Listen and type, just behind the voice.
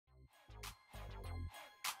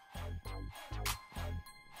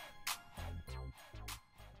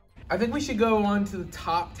I think we should go on to the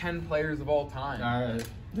top 10 players of all time. All right.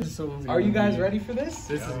 Are you guys ready for this?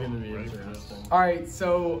 This is going to be interesting. All right,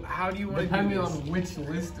 so how do you want to do Depending this? on which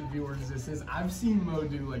list of yours this is, I've seen Mo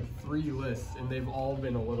do like 3 lists, and they've all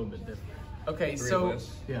been a little bit different. Okay, 3 so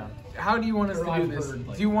lists. Yeah. how do you want us Or to I've do this? heard,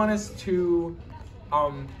 like, Do you want us to,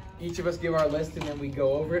 each of us give our list and then we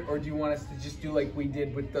go over it, or do you want us to just do like we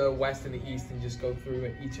did with the West and the East and just go through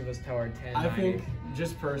it? Each of us tell our 10. I 9, think,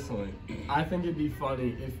 just personally, I think it'd be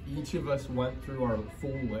funny if each of us went through our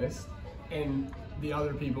full list and the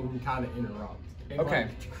other people can kind of interrupt and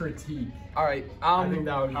like, critique. All right. I think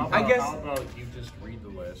that would be fun. I guess. How about you just read the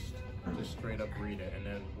list, just straight up read it, and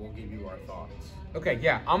then we'll give you our thoughts. Okay,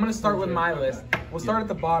 yeah. I'm gonna start with my Okay. list. We'll start at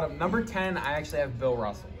the bottom. Number 10, I actually have Bill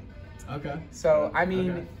Russell. Okay. So I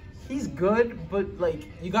mean, Okay. he's good, but like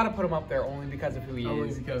you got to put him up there only because of who he Only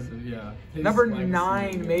is. because of, his Number legacy.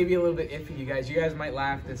 9, maybe a little bit iffy. You guys might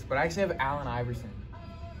laugh at this, but I actually have Allen Iverson.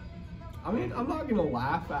 I mean, I'm not gonna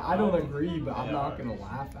laugh at. I don't agree, but I'm not gonna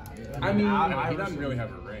laugh at it. I mean, He doesn't really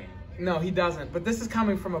have a ring. No, he doesn't. But this is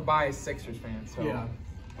coming from a biased Sixers fan. So yeah,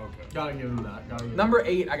 Okay. gotta give him that. Gotta give him Number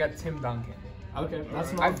 8, I got Tim Duncan. that. Okay,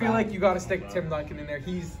 that's not I feel bad. like you got to stick Tim Duncan in there.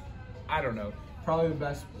 He's, I don't know. Probably the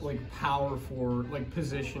best like power forward, like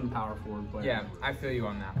position power forward player. Yeah, I feel you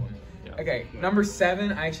on that one. Yeah. Okay, number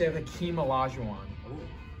 7, I actually have Hakeem Olajuwon.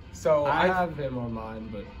 So I have him on mine,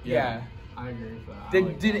 but yeah. I agree with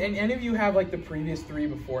that. Did any of you have like the previous 3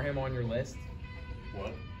 before him on your list?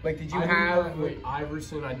 What? Like, did you I didn't have? wait,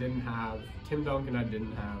 Iverson? I didn't have. Tim Duncan? I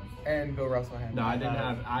didn't have. And Bill Russell had. No, I didn't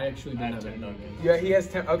have. I actually didn't have Tim any. Duncan. Yeah, he has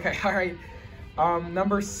 10. Okay, all right.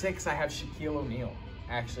 Number 6, I have Shaquille O'Neal.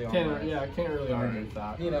 Actually, on mine. I can't really argue with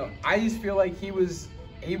that. You know, I just feel like he was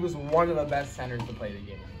one of the best centers to play the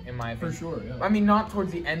game, in my opinion. For sure, yeah. I mean, not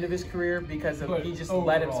towards the end of his career because But he just overall.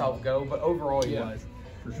 let himself go, but overall he Yeah, was.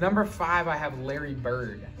 for sure. Number 5, I have Larry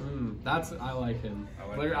Bird. I like him. I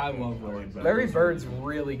like Larry, him. I love Larry Bird. Larry Bird's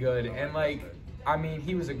really good, and like, I mean,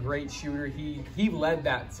 he was a great shooter. He led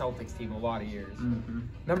that Celtics team a lot of years.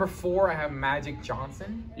 Number 4, I have Magic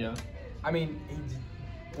Johnson. Yeah. I mean,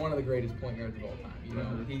 he's one of the greatest point guards of all time. You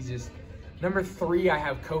know, he's just. Number 3, I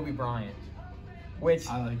have Kobe Bryant, which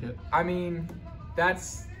I like it. I mean,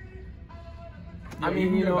 that's. Yeah, I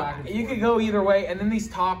mean, you you can go know, back and you forth. could go either way. And then these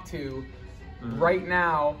top 2, right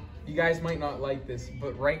now, you guys might not like this,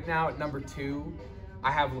 but right now at number 2,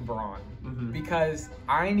 I have LeBron because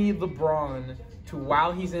I need LeBron to,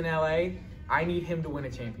 while he's in LA, I need him to win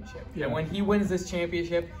a championship. Yeah. And when he wins this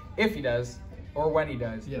championship, if he does, or when he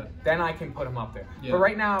does, then I can put him up there. Yeah. But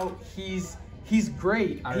right now, he's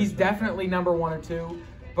great. I He's respect definitely number 1 or 2.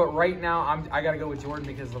 But right now, I gotta go with Jordan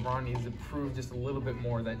because LeBron needs to prove just a little bit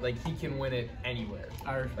more that like he can win it anywhere.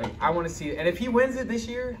 I respect Like I want to see it, and if he wins it this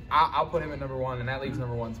year, I'll put him at number 1, and that leaves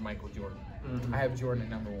number 1 to Michael Jordan. I have Jordan at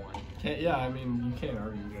number 1. I mean, you can't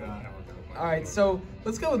argue with that. All right, so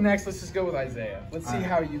let's go with next. Let's just go with Isaiah. Let's see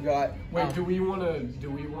how you got. Wait, do we want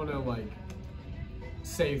to like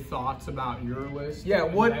say thoughts about your list? Yeah,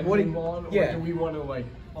 and what then do move on? yeah. Or do we want to like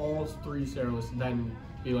all 3 share lists and then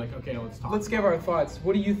be like, okay, let's talk. Let's give our thoughts.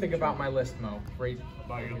 What do you think about my list, Mo? Right.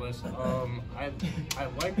 About your list, I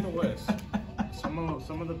like the list. Some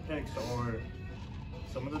of the picks that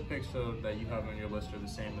you have on your list are the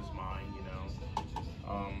same as mine. You know,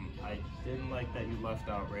 I didn't like that you left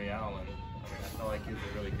out Ray Allen. I mean, I felt like he was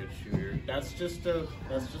a really good shooter. That's just a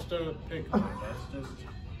pick.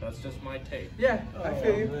 That's just my take. Yeah, I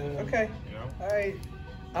feel you. man. Okay. You know. All right.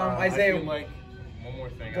 I Isaiah. feel like one more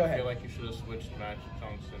thing. Go I ahead. feel like you should have switched Magic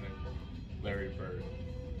Johnson and Larry Bird.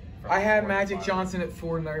 I had 4 to Magic 5. Johnson at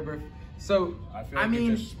 4 and Larry Bird. So I feel I like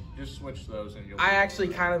mean, you just switch those and you'll. I actually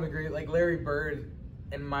kind of agree. Like Larry Bird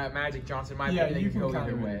and my Magic Johnson, my Yeah, opinion, you they can can go kind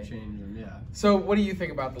either of way. interchange them. Yeah. So what do you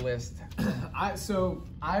think about the list?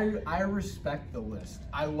 I respect the list.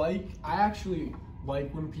 I actually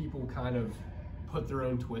like when people kind of put their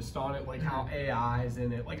own twist on it, like how AI is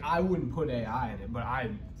in it. Like I wouldn't put AI in it, but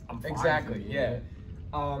I'm fine Exactly, with it.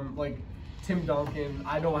 yeah. Like Tim Duncan,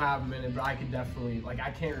 I don't have him in it, but I could definitely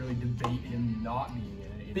I can't really debate him not being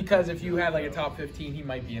in it. Because if you had like a top 15, he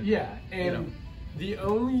might be in. Yeah, and you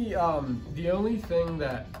know. the only thing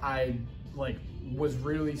that I was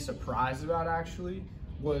really surprised about actually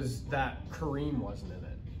was that Kareem wasn't in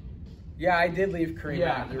it. Yeah, I did leave Kareem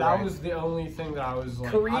Yeah, out. that You're right. was the only thing that I was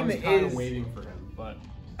like. Kareem I was kind is- of waiting for him, but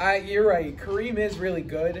You're right. Kareem is really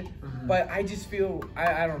good, but I just feel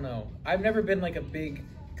I don't know. I've never been like a big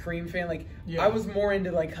Kareem fan. Like, Yeah. I was more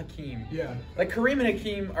into like Hakeem. Yeah. Like Kareem and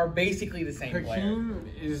Hakeem are basically the same player. Hakeem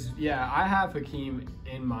is, I have Hakeem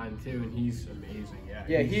in mind too, and he's amazing.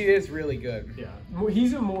 Yeah, he is really good. Yeah,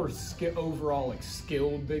 he's a more overall like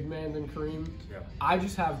skilled big man than Kareem. Yeah. I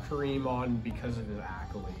just have Kareem on because of his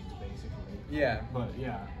accolades, basically. Yeah. But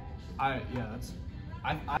yeah, that's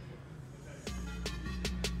I